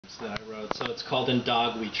that I wrote, so it's called In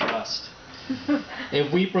Dog We Trust.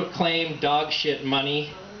 If we proclaim dog shit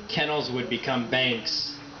money, kennels would become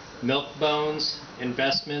banks. Milk bones,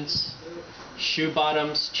 investments, shoe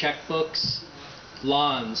bottoms, checkbooks,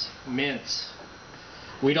 lawns, mints.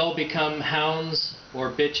 We'd all become hounds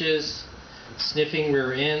or bitches, sniffing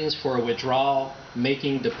rear ends for a withdrawal,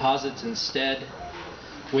 making deposits instead,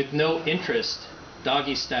 with no interest,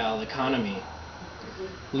 doggy-style economy.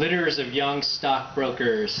 Litters of young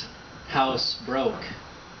stockbrokers, house broke.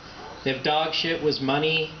 If dog shit was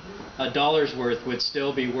money, $1's worth would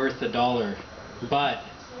still be worth $1, but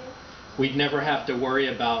we'd never have to worry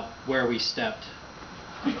about where we stepped.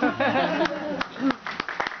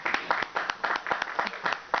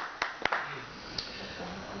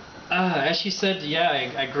 As she said,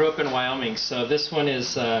 yeah, I grew up in Wyoming, so this one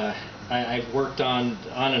is, I've worked on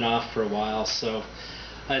and off for a while, so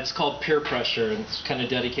it's called Peer Pressure, and it's kind of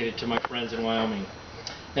dedicated to my friends in Wyoming.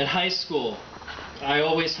 In high school, I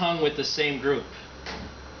always hung with the same group.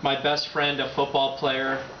 My best friend, a football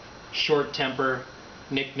player, short temper,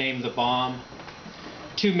 nicknamed the Bomb,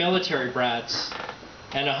 2 military brats,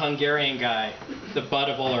 and a Hungarian guy, the butt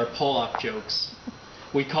of all our Polak jokes.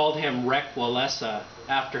 We called him Rek Walesa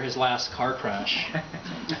after his last car crash.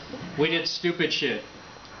 We did stupid shit.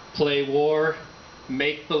 Play war,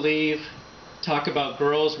 make believe, talk about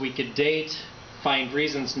girls we could date, find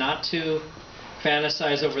reasons not to,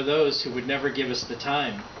 fantasize over those who would never give us the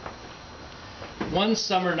time. One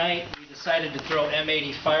summer night, we decided to throw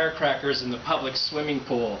M80 firecrackers in the public swimming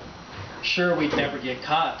pool. Sure, we'd never get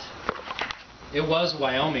caught. It was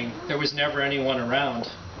Wyoming. There was never anyone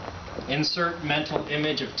around. Insert mental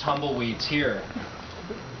image of tumbleweeds here.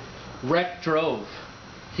 Rek drove.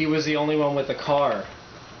 He was the only one with a car.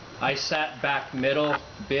 I sat back middle,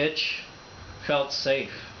 bitch, felt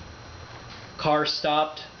safe. Car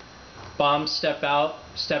stopped. Bomb stepped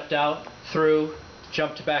out, through,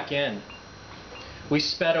 jumped back in. We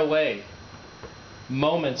sped away.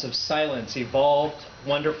 Moments of silence evolved.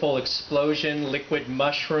 Wonderful explosion, liquid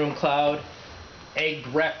mushroom cloud, egged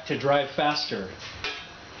wreck to drive faster.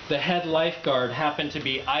 The head lifeguard happened to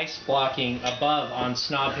be ice blocking above on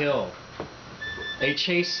Snob Hill. A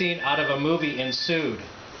chase scene out of a movie ensued.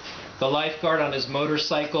 The lifeguard on his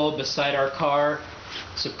motorcycle beside our car,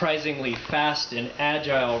 surprisingly fast and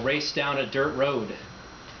agile, raced down a dirt road.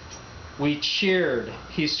 We cheered.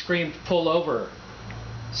 He screamed, "Pull over."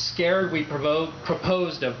 Scared, we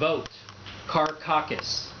proposed a vote. Car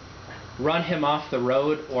caucus. Run him off the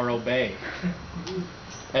road or obey.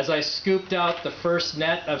 As I scooped out the first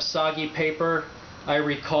net of soggy paper, I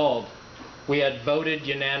recalled we had voted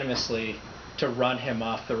unanimously to run him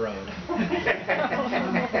off the road.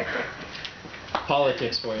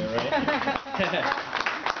 Politics for you, right?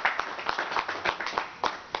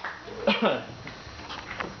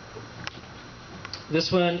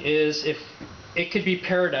 This one is, if it could be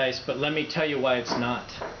paradise, but let me tell you why it's not.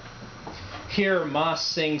 Here, moss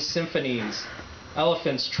sings symphonies.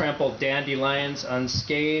 Elephants trample dandelions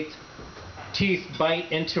unscathed. Teeth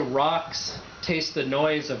bite into rocks, taste the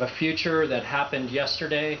noise of a future that happened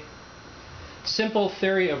yesterday. Simple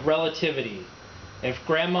theory of relativity. If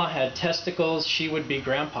grandma had testicles, she would be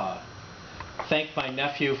grandpa. Thank my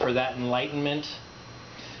nephew for that enlightenment.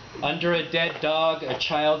 Under a dead dog, a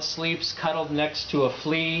child sleeps cuddled next to a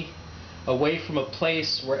flea, away from a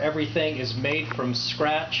place where everything is made from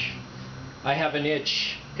scratch. I have an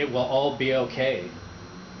itch. It will all be okay.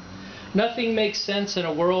 Nothing makes sense in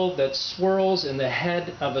a world that swirls in the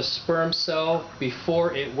head of a sperm cell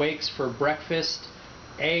before it wakes for breakfast.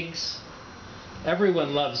 Eggs.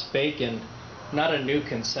 Everyone loves bacon, not a new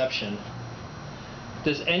conception.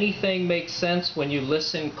 Does anything make sense when you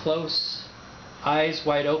listen close, eyes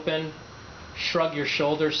wide open, shrug your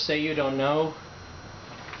shoulders, say you don't know?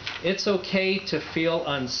 It's okay to feel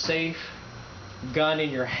unsafe, gun in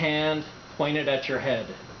your hand, pointed at your head.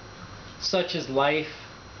 Such is life,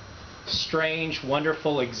 strange,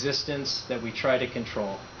 wonderful existence that we try to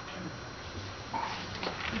control.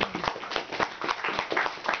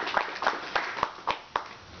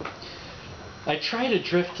 I try to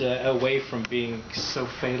drift away from being so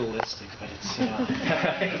fatalistic, but it's, you know,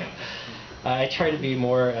 I try to be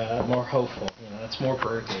more hopeful. You know, it's more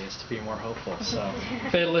Berkeley, is to be more hopeful. So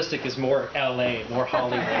fatalistic is more LA, more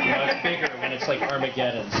Hollywood. You know, it's bigger when it's like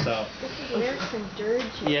Armageddon. So. Lyrics and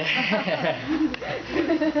Dirges. Yeah.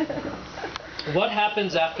 What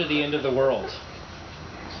happens after the end of the world?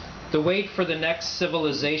 The wait for the next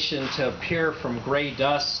civilization to appear from gray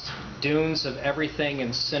dust, dunes of everything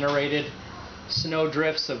incinerated,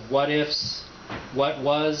 snowdrifts of what ifs, what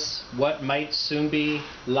was, what might soon be,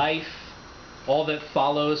 life, all that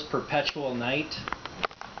follows perpetual night.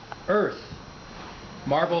 Earth,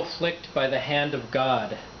 marble flicked by the hand of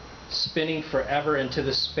God, spinning forever into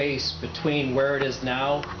the space between where it is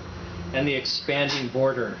now and the expanding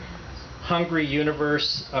border. Hungry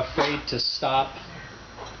universe, afraid to stop,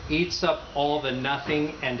 eats up all the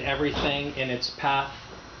nothing and everything in its path.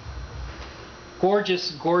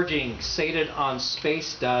 Gorgeous gorging, sated on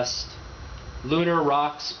space dust, lunar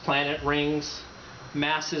rocks, planet rings,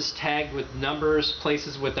 masses tagged with numbers,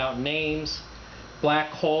 places without names, black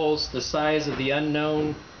holes the size of the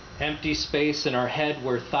unknown, empty space in our head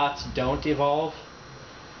where thoughts don't evolve.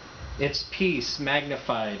 It's peace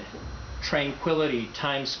magnified, tranquility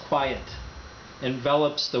times quiet,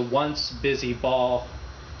 envelops the once busy ball,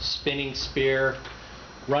 spinning spear,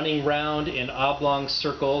 running round in oblong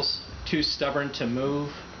circles, too stubborn to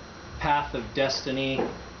move, path of destiny,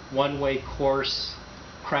 one-way course,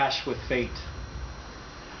 crash with fate.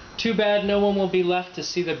 Too bad no one will be left to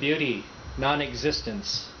see the beauty,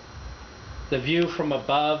 non-existence. The view from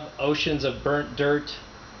above, oceans of burnt dirt,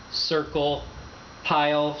 circle,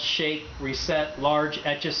 pile, shake, reset, large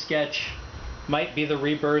etch-a-sketch, might be the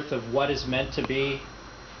rebirth of what is meant to be.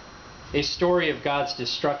 A story of God's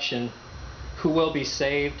destruction. Who will be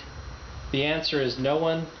saved? The answer is no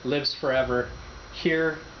one lives forever,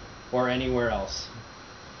 here or anywhere else.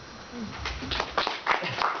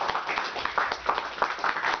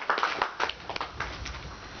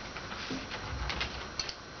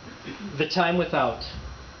 The time without.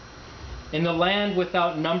 In the land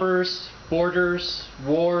without numbers, borders,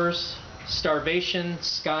 wars, starvation,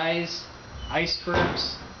 skies,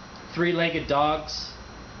 icebergs, three-legged dogs,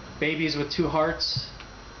 babies with two hearts,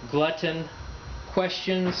 glutton,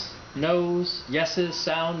 questions, no's, yeses,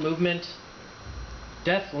 sound, movement.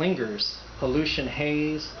 Death lingers, pollution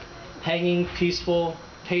haze, hanging, peaceful,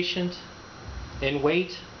 patient, in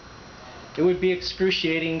wait. It would be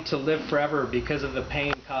excruciating to live forever because of the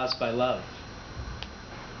pain caused by love.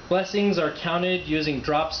 Blessings are counted using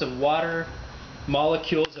drops of water,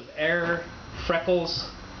 molecules of air, freckles,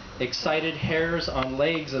 excited hairs on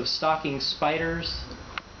legs of stalking spiders,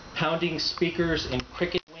 pounding speakers in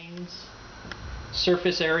cricket wings,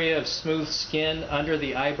 surface area of smooth skin under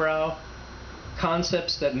the eyebrow,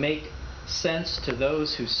 concepts that make sense to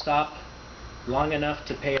those who stop long enough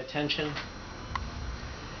to pay attention.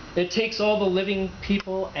 It takes all the living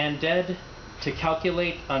people and dead to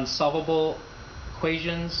calculate unsolvable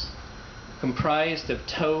equations comprised of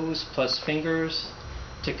toes plus fingers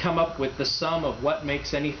to come up with the sum of what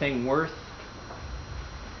makes anything worth.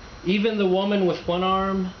 Even the woman with one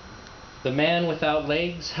arm, the man without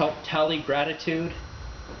legs help tally gratitude,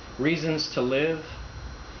 reasons to live,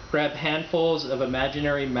 grab handfuls of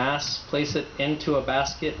imaginary mass, place it into a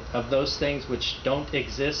basket of those things which don't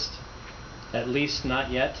exist, at least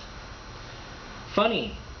not yet.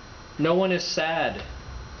 Funny, no one is sad,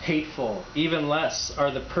 hateful, even less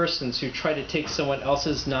are the persons who try to take someone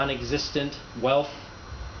else's non-existent wealth.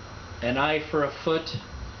 An eye for a foot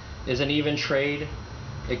is an even trade,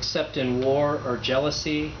 except in war or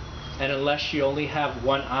jealousy, and unless you only have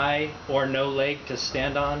one eye or no leg to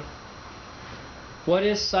stand on. What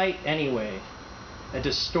is sight anyway? A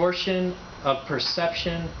distortion of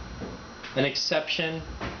perception, an exception,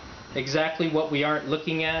 exactly what we aren't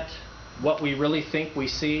looking at, what we really think we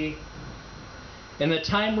see. In the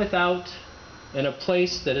time without, in a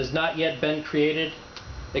place that has not yet been created,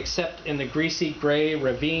 except in the greasy gray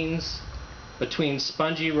ravines between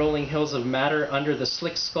spongy rolling hills of matter under the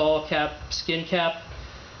slick skin cap,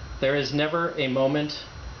 there is never a moment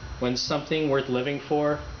when something worth living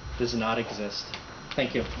for does not exist.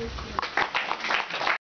 Thank you.